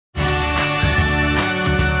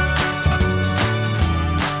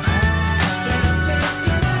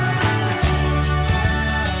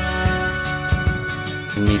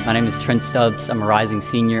My name is Trent Stubbs. I'm a rising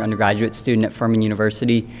senior undergraduate student at Furman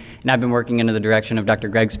University, and I've been working under the direction of Dr.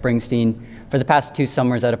 Greg Springsteen for the past 2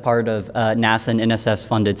 summers at a part of NASA and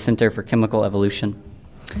NSF-funded Center for Chemical Evolution.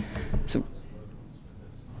 So,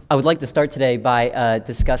 I would like to start today by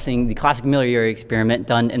discussing the classic miliary experiment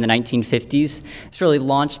done in the 1950s. It's really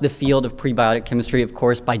launched the field of prebiotic chemistry, of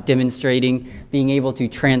course, by demonstrating being able to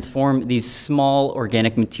transform these small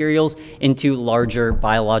organic materials into larger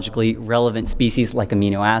biologically relevant species like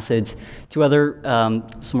amino acids. 2 other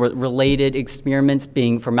somewhat related experiments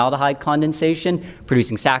being formaldehyde condensation,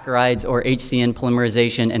 producing saccharides, or HCN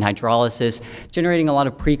polymerization and hydrolysis, generating a lot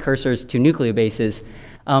of precursors to nucleobases.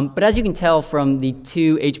 But as you can tell from the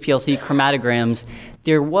 2 HPLC chromatograms,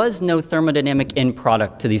 there was no thermodynamic end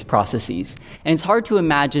product to these processes. And it's hard to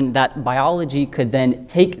imagine that biology could then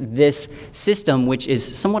take this system, which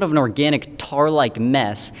is somewhat of an organic tar-like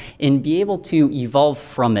mess, and be able to evolve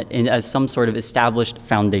from it as some sort of established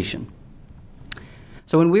foundation.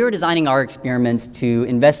 So when we were designing our experiments to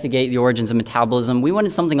investigate the origins of metabolism, we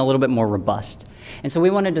wanted something a little bit more robust. And so we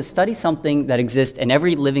wanted to study something that exists in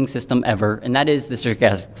every living system ever, and that is the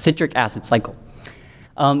citric acid cycle.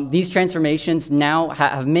 These transformations now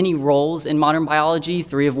have many roles in modern biology,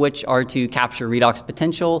 3 of which are to capture redox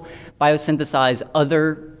potential, biosynthesize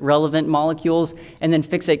other relevant molecules, and then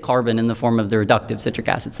fixate carbon in the form of the reductive citric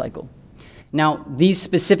acid cycle. Now, these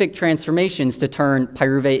specific transformations to turn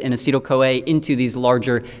pyruvate and acetyl-CoA into these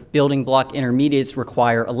larger building block intermediates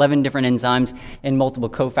require 11 different enzymes and multiple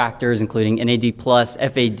cofactors, including NAD+,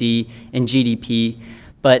 FAD, and GDP.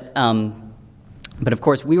 But of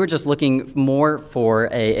course, we were just looking more for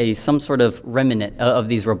some sort of remnant of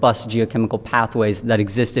these robust geochemical pathways that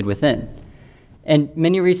existed within. And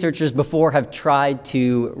many researchers before have tried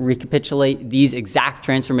to recapitulate these exact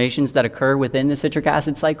transformations that occur within the citric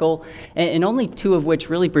acid cycle, and only 2 of which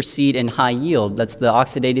really proceed in high yield. That's the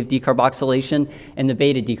oxidative decarboxylation and the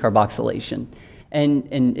beta decarboxylation. And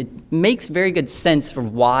it makes very good sense for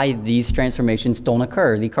why these transformations don't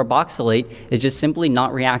occur. The carboxylate is just simply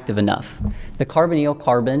not reactive enough. The carbonyl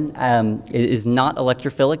carbon is not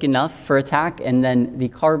electrophilic enough for attack, and then the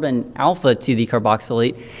carbon alpha to the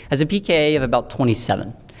carboxylate has a pKa of about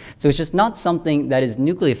 27. So it's just not something that is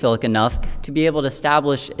nucleophilic enough to be able to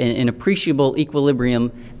establish an appreciable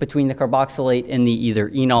equilibrium between the carboxylate and the either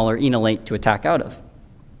enol or enolate to attack out of.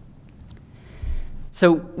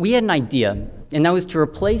 So we had an idea, and that was to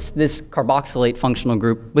replace this carboxylate functional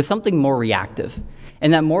group with something more reactive.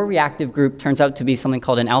 And that more reactive group turns out to be something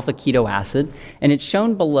called an alpha keto acid, and it's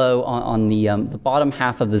shown below on the bottom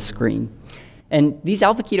half of the screen. And these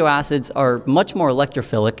alpha keto acids are much more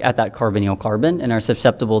electrophilic at that carbonyl carbon and are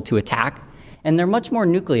susceptible to attack, and they're much more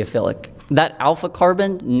nucleophilic. That alpha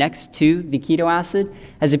carbon next to the keto acid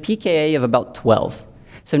has a pKa of about 12.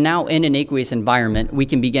 So now in an aqueous environment, we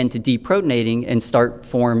can begin to deprotonating and start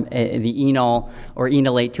form the enol or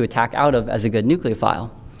enolate to attack out of as a good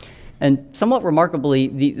nucleophile. And somewhat remarkably,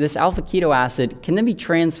 this alpha keto acid can then be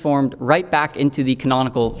transformed right back into the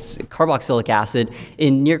canonical carboxylic acid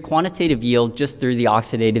in near quantitative yield just through the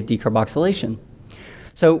oxidative decarboxylation.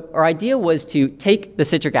 So our idea was to take the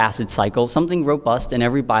citric acid cycle, something robust in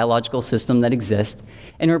every biological system that exists,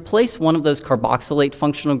 and replace one of those carboxylate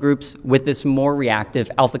functional groups with this more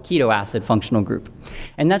reactive alpha keto acid functional group.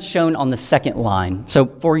 And that's shown on the second line. So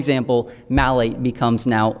for example, malate becomes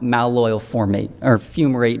now malloyl formate, or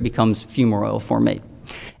fumarate becomes fumaroyl formate.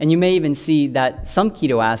 And you may even see that some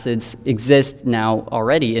keto acids exist now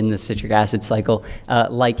already in the citric acid cycle,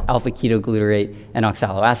 like alpha ketoglutarate and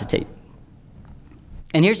oxaloacetate.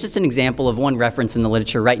 And here's just an example of one reference in the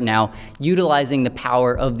literature right now utilizing the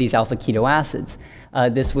power of these alpha keto acids.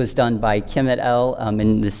 This was done by Kim et al.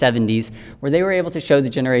 In the 70s, where they were able to show the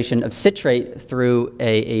generation of citrate through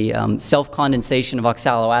a self-condensation of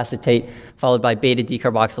oxaloacetate, followed by beta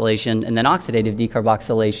decarboxylation and then oxidative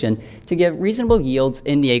decarboxylation to give reasonable yields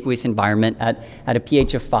in the aqueous environment at a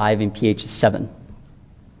pH of 5 and pH of 7.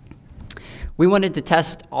 We wanted to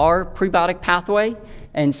test our prebiotic pathway,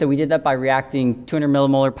 and so we did that by reacting 200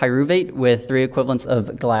 millimolar pyruvate with 3 equivalents of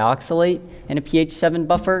glyoxylate and a pH 7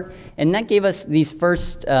 buffer, and that gave us these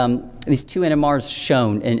first, these 2 NMRs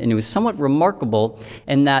shown, and it was somewhat remarkable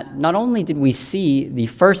in that not only did we see the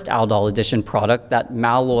first aldol addition product, that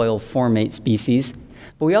malloyl formate species,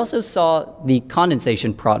 but we also saw the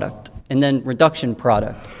condensation product, and then reduction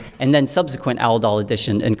product, and then subsequent aldol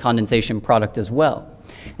addition and condensation product as well.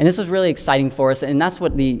 And this was really exciting for us, and that's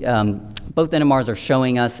what the both NMRs are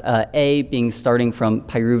showing us, A being starting from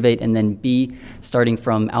pyruvate and then B starting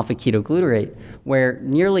from alpha ketoglutarate, where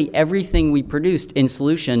nearly everything we produced in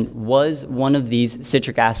solution was one of these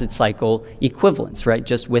citric acid cycle equivalents, right,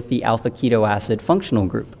 just with the alpha keto acid functional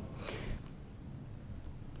group.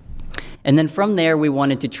 And then from there, we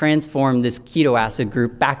wanted to transform this keto acid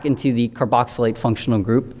group back into the carboxylate functional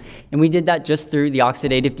group. And we did that just through the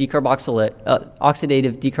oxidative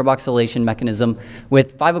decarboxylation mechanism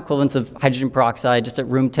with 5 equivalents of hydrogen peroxide just at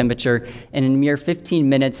room temperature. And in a mere 15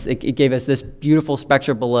 minutes, it gave us this beautiful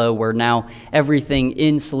spectra below where now everything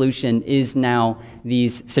in solution is now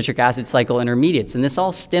these citric acid cycle intermediates. And this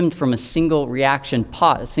all stemmed from a single reaction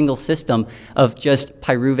pot, a single system of just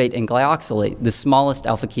pyruvate and glyoxylate, the smallest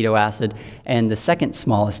alpha keto acid and the second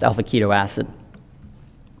smallest alpha keto acid.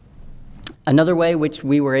 Another way which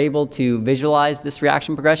we were able to visualize this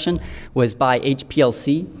reaction progression was by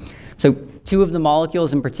HPLC. So 2 of the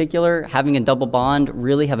molecules in particular, having a double bond,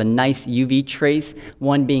 really have a nice UV trace,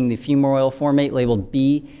 one being the fumaroyl formate labeled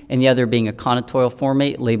B, and the other being a conotoyl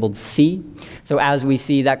formate labeled C. So as we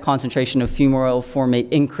see that concentration of fumaroyl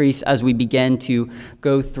formate increase as we begin to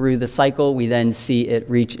go through the cycle, we then see it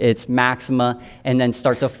reach its maxima and then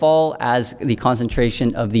start to fall as the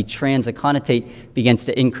concentration of the transaconatate begins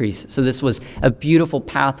to increase. So this was a beautiful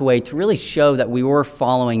pathway to really show that we were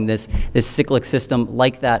following this cyclic system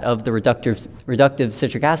like that of the reductive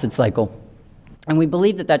citric acid cycle. And we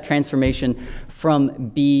believe that that transformation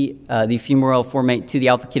from B, the fumaroyl formate, to the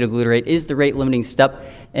alpha-ketoglutarate is the rate-limiting step,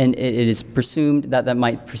 and it is presumed that that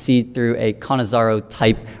might proceed through a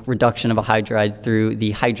Cannizzaro-type reduction of a hydride through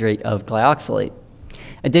the hydrate of glyoxylate.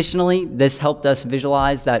 Additionally, this helped us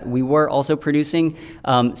visualize that we were also producing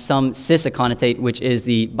some cis-aconitate, which is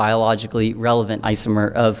the biologically relevant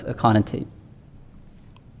isomer of aconitate.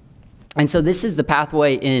 And so this is the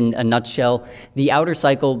pathway in a nutshell, the outer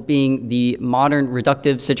cycle being the modern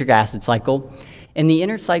reductive citric acid cycle, and the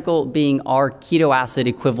inner cycle being our keto acid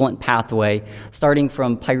equivalent pathway, starting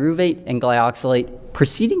from pyruvate and glyoxylate,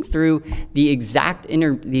 proceeding through the exact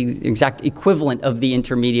equivalent of the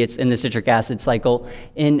intermediates in the citric acid cycle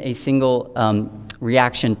in a single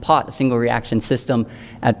reaction pot, a single reaction system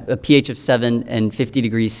at a pH of 7 and 50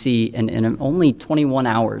 degrees C in only 21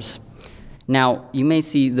 hours. Now, you may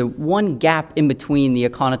see the one gap in between the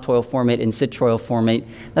aconitoyl formate and citroyl formate.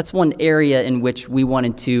 That's one area in which we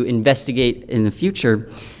wanted to investigate in the future.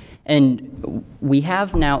 And we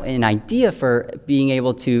have now an idea for being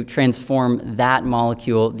able to transform that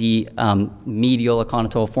molecule, the medial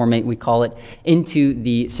aconitoyl formate, we call it, into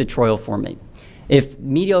the citroyl formate. If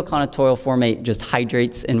medial aconitoyl formate just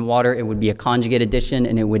hydrates in water, it would be a conjugate addition,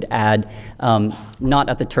 and it would add not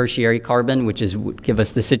at the tertiary carbon, which would give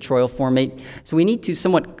us the citroyl formate. So we need to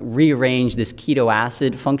somewhat rearrange this keto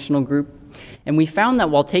acid functional group. And we found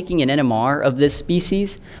that while taking an NMR of this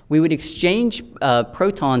species, we would exchange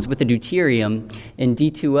protons with the deuterium in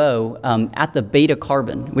D2O at the beta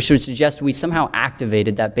carbon, which would suggest we somehow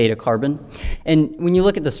activated that beta carbon. And when you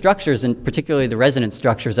look at the structures, and particularly the resonance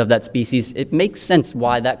structures of that species, it makes sense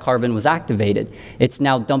why that carbon was activated. It's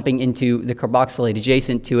now dumping into the carboxylate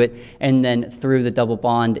adjacent to it, and then through the double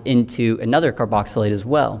bond into another carboxylate as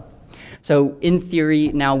well. So in theory,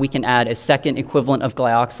 now we can add a second equivalent of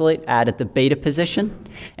glyoxylate, add at the beta position,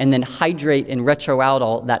 and then hydrate in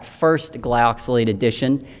retroaldol that first glyoxylate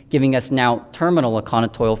addition, giving us now terminal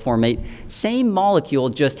aconitoyl formate. Same molecule,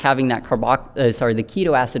 just having that the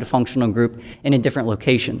keto acid functional group in a different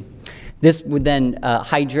location. This would then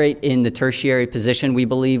hydrate in the tertiary position, we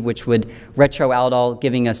believe, which would retroaldol,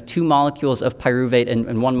 giving us 2 molecules of pyruvate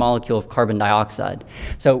and 1 molecule of carbon dioxide.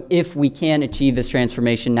 So if we can achieve this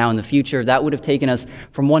transformation now in the future, that would have taken us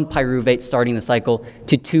from 1 pyruvate starting the cycle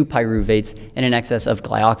to 2 pyruvates in an excess of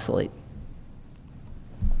glyoxylate.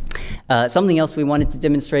 Something else we wanted to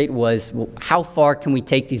demonstrate was, well, how far can we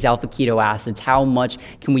take these alpha keto acids? How much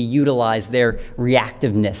can we utilize their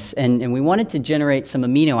reactiveness? And we wanted to generate some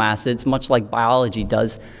amino acids, much like biology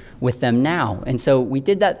does with them now. And so we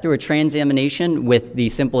did that through a transamination with the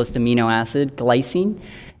simplest amino acid, glycine,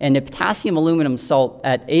 and a potassium aluminum salt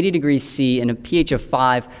at 80 degrees C and a pH of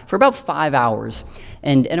 5 for about 5 hours.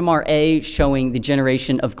 And NMR-A showing the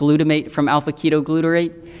generation of glutamate from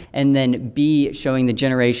alpha-ketoglutarate, and then B showing the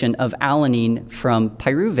generation of alanine from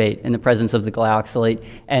pyruvate in the presence of the glyoxylate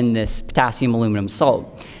and this potassium aluminum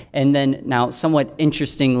salt. And then now, somewhat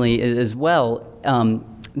interestingly as well,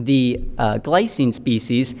 the glycine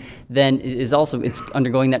species then is also, it's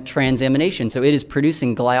undergoing that transamination. So it is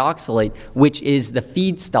producing glyoxylate, which is the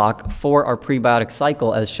feedstock for our prebiotic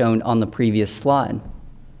cycle as shown on the previous slide.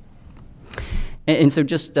 And so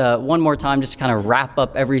just one more time, just to kind of wrap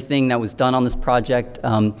up everything that was done on this project,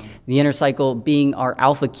 the inner cycle being our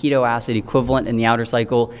alpha keto acid equivalent, and the outer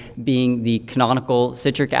cycle being the canonical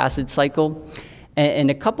citric acid cycle. And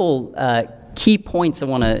a couple key points I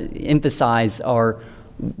want to emphasize are,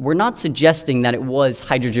 we're not suggesting that it was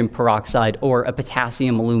hydrogen peroxide or a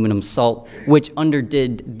potassium aluminum salt which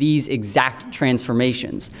underdid these exact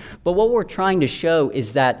transformations. But what we're trying to show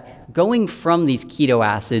is that going from these keto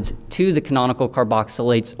acids to the canonical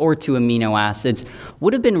carboxylates or to amino acids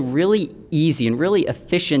would have been really easy and really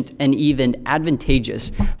efficient and even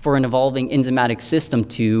advantageous for an evolving enzymatic system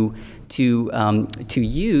to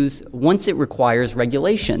use once it requires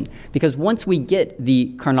regulation. Because once we get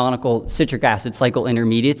the canonical citric acid cycle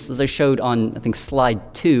intermediates, as I showed on, I think,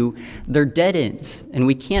 slide 2, they're dead ends, and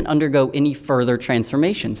we can't undergo any further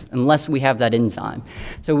transformations unless we have that enzyme.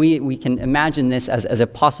 So we can imagine this as a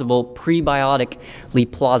possible prebiotically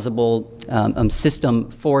plausible system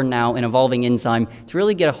for now an evolving enzyme to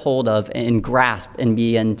really get a hold of and grasp and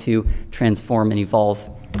begin to transform and evolve.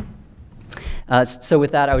 So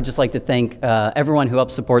with that, I would just like to thank everyone who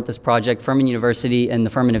helped support this project, Furman University and the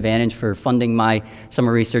Furman Advantage for funding my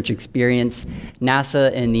summer research experience,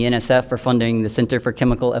 NASA and the NSF for funding the Center for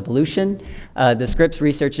Chemical Evolution, the Scripps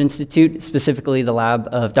Research Institute, specifically the lab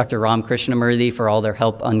of Dr. Ram Krishnamurthy for all their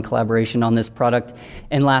help on collaboration on this product,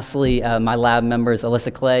 and lastly, my lab members,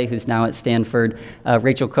 Alyssa Clay, who's now at Stanford,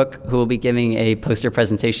 Rachel Cook, who will be giving a poster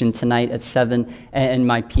presentation tonight at 7, and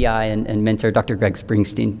my PI and mentor, Dr. Greg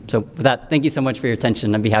Springsteen. So with that, thank you so much for your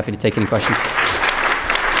attention. I'd be happy to take any questions.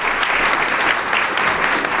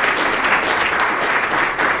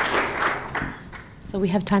 So we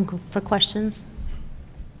have time for questions.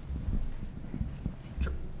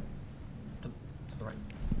 Sure.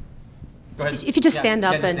 Go ahead. If you just stand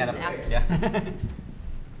up and ask. Yeah.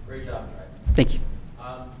 Great job, Trent. Thank you.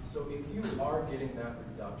 So if you are getting that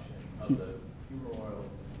reduction of the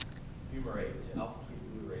fumarate to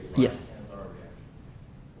alpha-ketoglutarate, yes, reaction,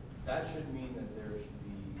 that should mean that there should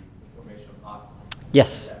be the formation of oxalates.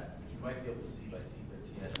 Yes. Which you might be able to see by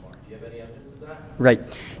C13 NMR. Do you have any evidence of that? Right.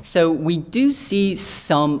 So we do see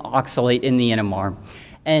some oxalate in the NMR.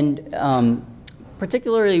 And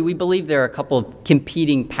particularly, we believe there are a couple of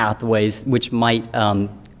competing pathways which might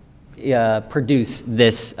produce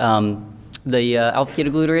this, the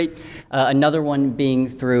alpha-ketoglutarate. Another one being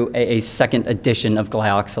through a second addition of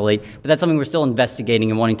glyoxylate. But that's something we're still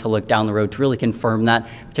investigating and wanting to look down the road to really confirm that,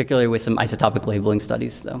 particularly with some isotopic labeling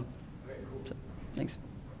studies, though. Okay, cool. So, thanks.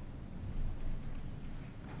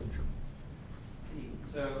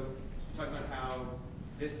 So you talked about how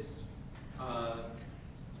this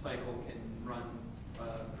cycle can run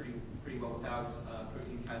pretty well without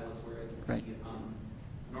protein catalyst, whereas right.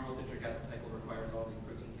 the normal citric acid cycle requires all these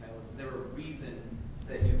protein catalysts. Is there a reason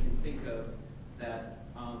that you can think of that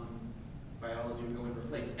biology would go and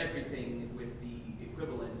replace everything with the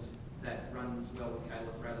equivalent that runs well with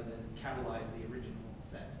catalyst rather than catalyze the original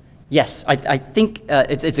set? Yes, I think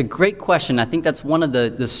it's a great question. I think that's one of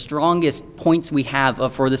the strongest points we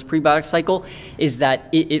have for this prebiotic cycle is that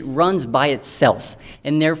it runs by itself.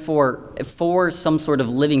 And therefore, for some sort of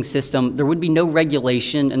living system, there would be no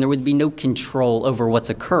regulation and there would be no control over what's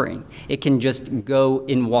occurring. It can just go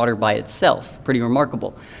in water by itself. Pretty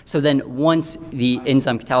remarkable. So then once the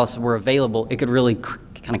enzyme catalysts were available, it could really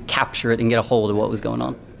kind of capture it and get a hold of what was going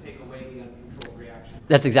on. So take away the uncontrolled reaction.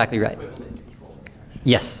 That's exactly right. Equivalent controlled reaction.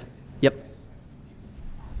 Yes. Yep.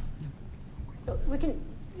 So we can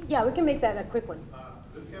make that a quick one.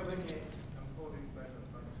 Do you have any, I'm following back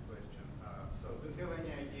on this question, so do you have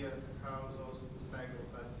any ideas how those two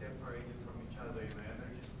cycles are separated from each other in the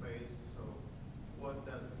energy space? So what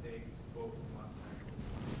does it take to go from one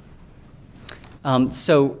cycle?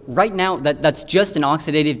 So right now, that's just an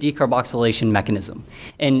oxidative decarboxylation mechanism.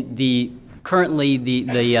 And currently, the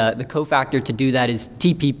cofactor to do that is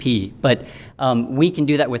TPP, but we can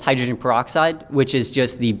do that with hydrogen peroxide, which is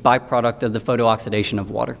just the byproduct of the photooxidation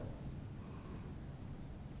of water.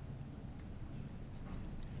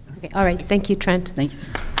 Okay, all right. Thank you, Trent. Thank you.